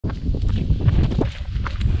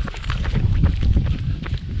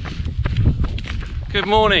Good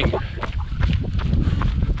morning,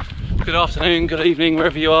 good afternoon, good evening,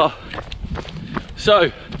 wherever you are.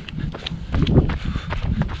 So,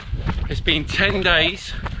 it's been 10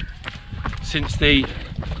 days since the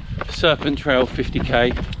Serpent Trail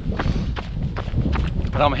 50k,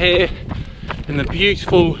 and I'm here in the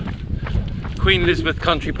beautiful Queen Elizabeth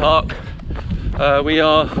Country Park. We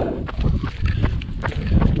are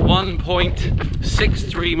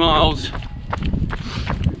 1.63 miles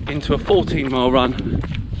into a 14-mile run,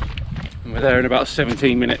 and we're there in about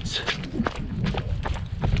 17 minutes.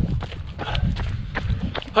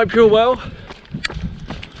 Hope you're all well.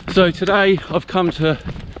 So today I've come to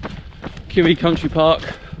QE Country Park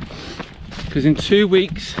because in 2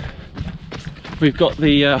 weeks we've got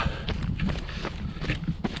the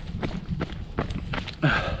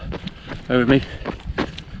bear with me,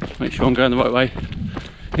 make sure I'm going the right way.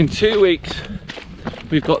 In 2 weeks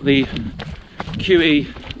we've got the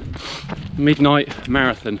QE Midnight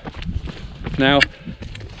Marathon. Now,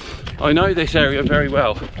 I know this area very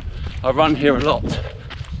well. I run here a lot,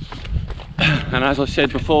 and as I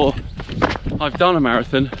said before, I've done a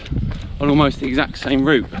marathon on almost the exact same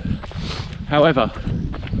route. However,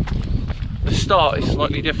 the start is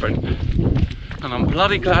slightly different, and I'm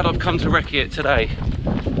bloody glad I've come to Recce today.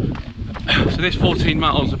 So this 14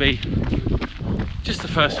 miles will be just the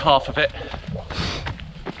first half of it,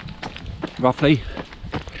 roughly.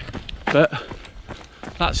 But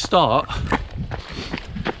that start,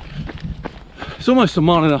 it's almost a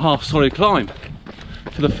 1.5 mile solid climb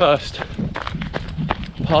for the first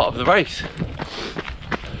part of the race.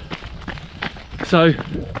 So,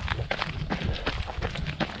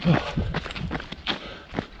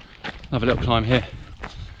 another little climb here.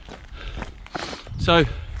 So,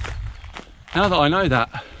 now that I know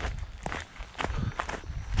that,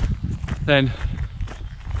 then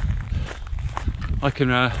I can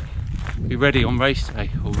be ready on race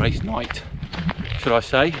day, or race night, should I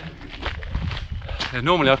say. And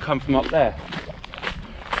normally I come from up there.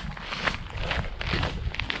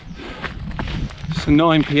 It's a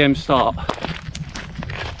 9 PM start.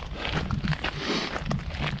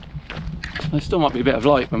 There still might be a bit of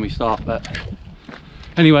light when we start, but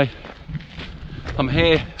anyway, I'm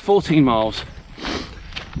here 14 miles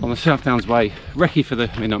on the South Downs Way, Recce for the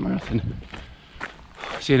Midnight Marathon.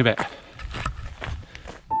 See you in a bit.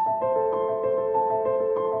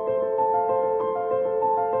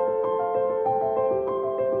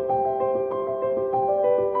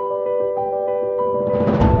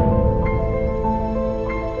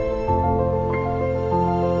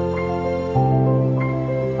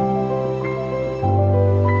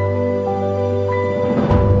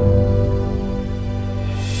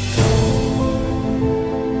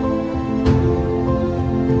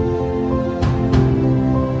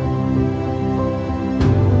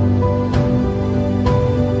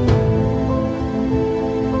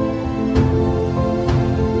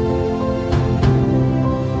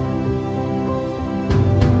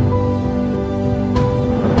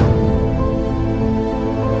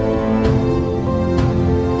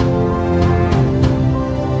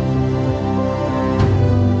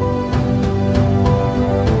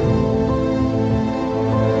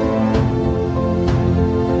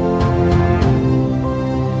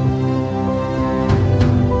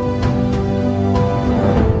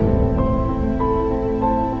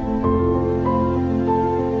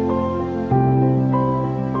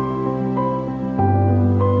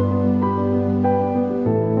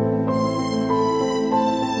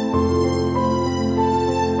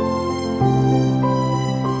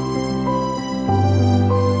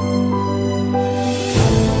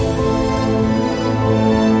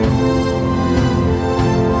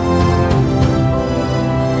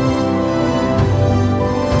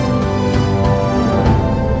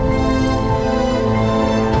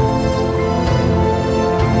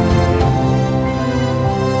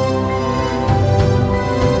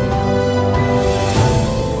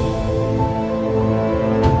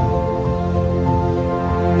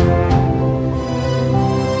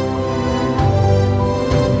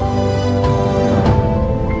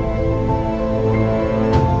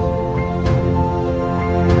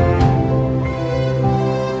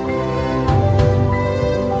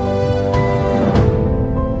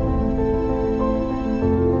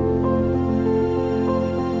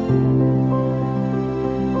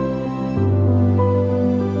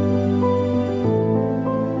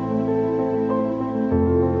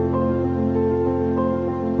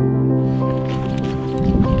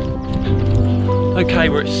 Okay,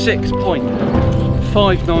 we're at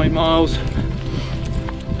 6.59 miles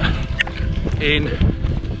in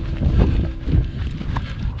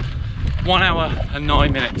 1 hour and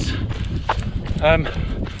 9 minutes.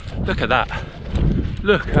 Look at that.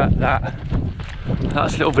 Look at that.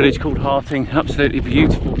 That's a little village called Harting. Absolutely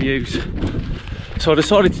beautiful views. So I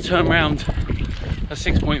decided to turn around at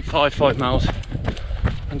 6.55 miles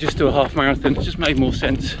and just do a half marathon. It just made more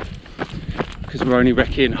sense because we're only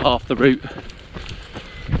wrecking half the route.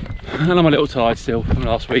 And I'm a little tired still from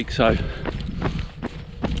last week, so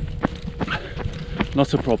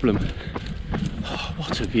not a problem. Oh,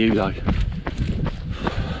 what a view though.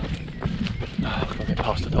 Oh, I've got to get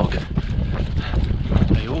past the dog.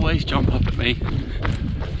 They always jump up at me.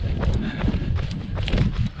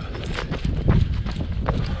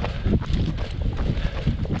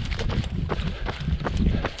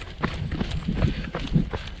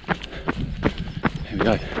 Here we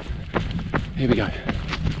go. Here we go.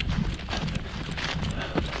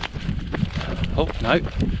 Oh no,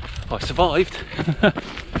 I survived.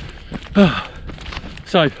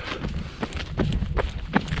 So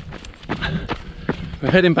we're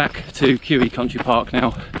heading back to QE Country Park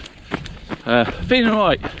now. Feeling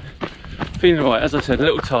alright. Feeling alright. As I said, a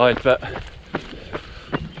little tired, but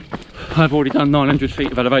I've already done 900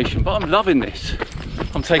 feet of elevation. But I'm loving this.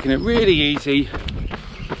 I'm taking it really easy,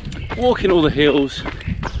 walking all the hills,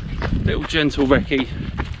 little gentle recce,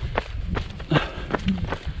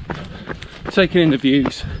 taking in the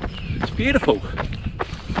views. It's beautiful.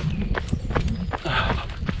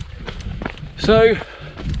 So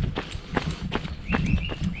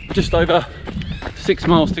just over 6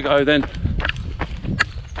 miles to go then,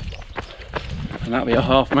 and that'll be a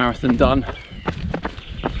half marathon done.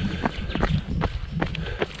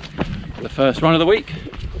 The first run of the week.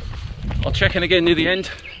 I'll check in again near the end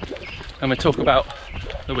and we'll talk about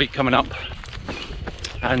the week coming up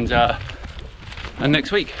and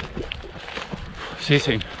next week. See you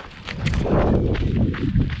soon.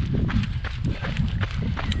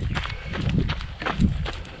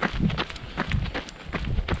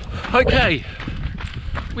 Okay,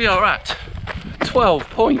 we are at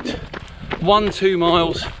 12.12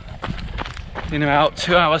 miles in about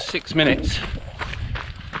 2 hours 6 minutes.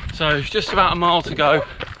 So just about a mile to go.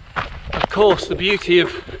 Of course, the beauty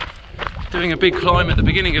of doing a big climb at the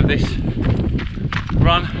beginning of this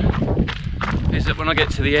run is that when I get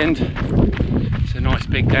to the end, it's a nice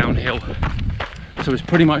big downhill. So it's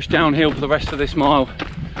pretty much downhill for the rest of this mile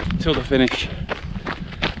till the finish.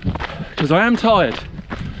 Because I am tired.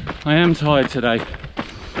 I am tired today.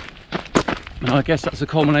 And I guess that's a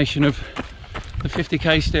culmination of the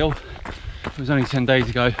 50k still. It was only 10 days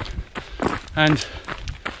ago. And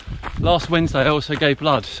last Wednesday I also gave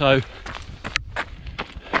blood, so if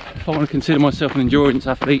I want to consider myself an endurance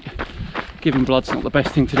athlete, giving blood's not the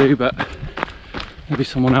best thing to do, but there'll be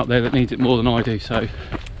someone out there that needs it more than I do, so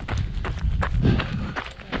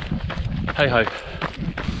hey ho.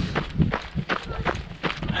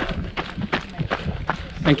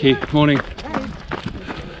 Thank you. Morning.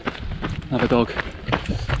 Another dog.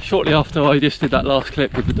 Shortly after I just did that last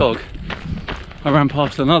clip with the dog, I ran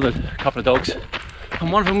past another couple of dogs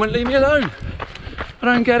and one of them wouldn't leave me alone. I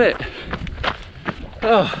don't get it.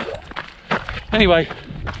 Oh. Anyway,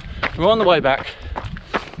 we're on the way back.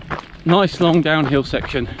 Nice long downhill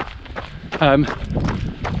section.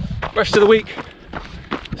 Rest of the week,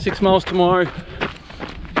 6 miles tomorrow.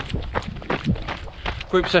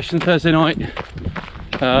 Group session Thursday night.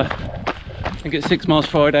 I think it's 6 miles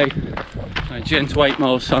Friday. And gentle 8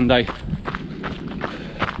 miles Sunday.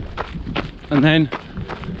 And then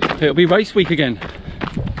it'll be race week again.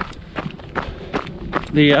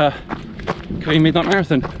 The Queen Midnight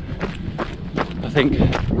Marathon, I think.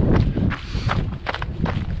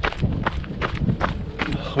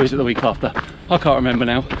 Or is it the week after? I can't remember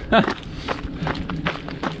now.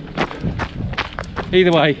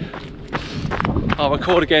 Either way, I'll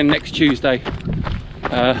record again next Tuesday.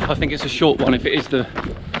 I think it's a short one if it is the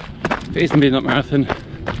Midnight Marathon,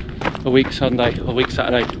 a week Sunday or a week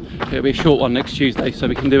Saturday. It'll be a short one next Tuesday, so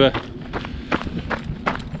we can do a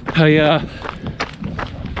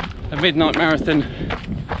Midnight Marathon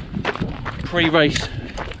pre-race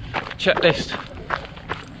checklist.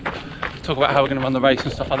 Talk about how we're going to run the race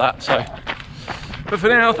and stuff like that. So, but for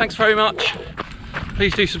now, thanks very much.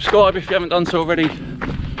 Please do subscribe if you haven't done so already.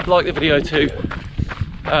 Like the video too.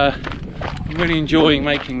 I'm really enjoying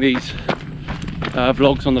making these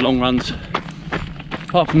vlogs on the long runs.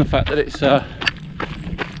 Apart from the fact that it's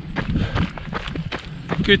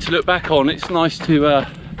good to look back on, it's nice to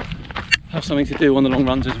have something to do on the long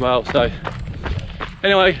runs as well. So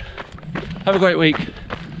anyway, have a great week.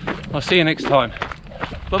 I'll see you next time.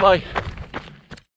 Bye bye.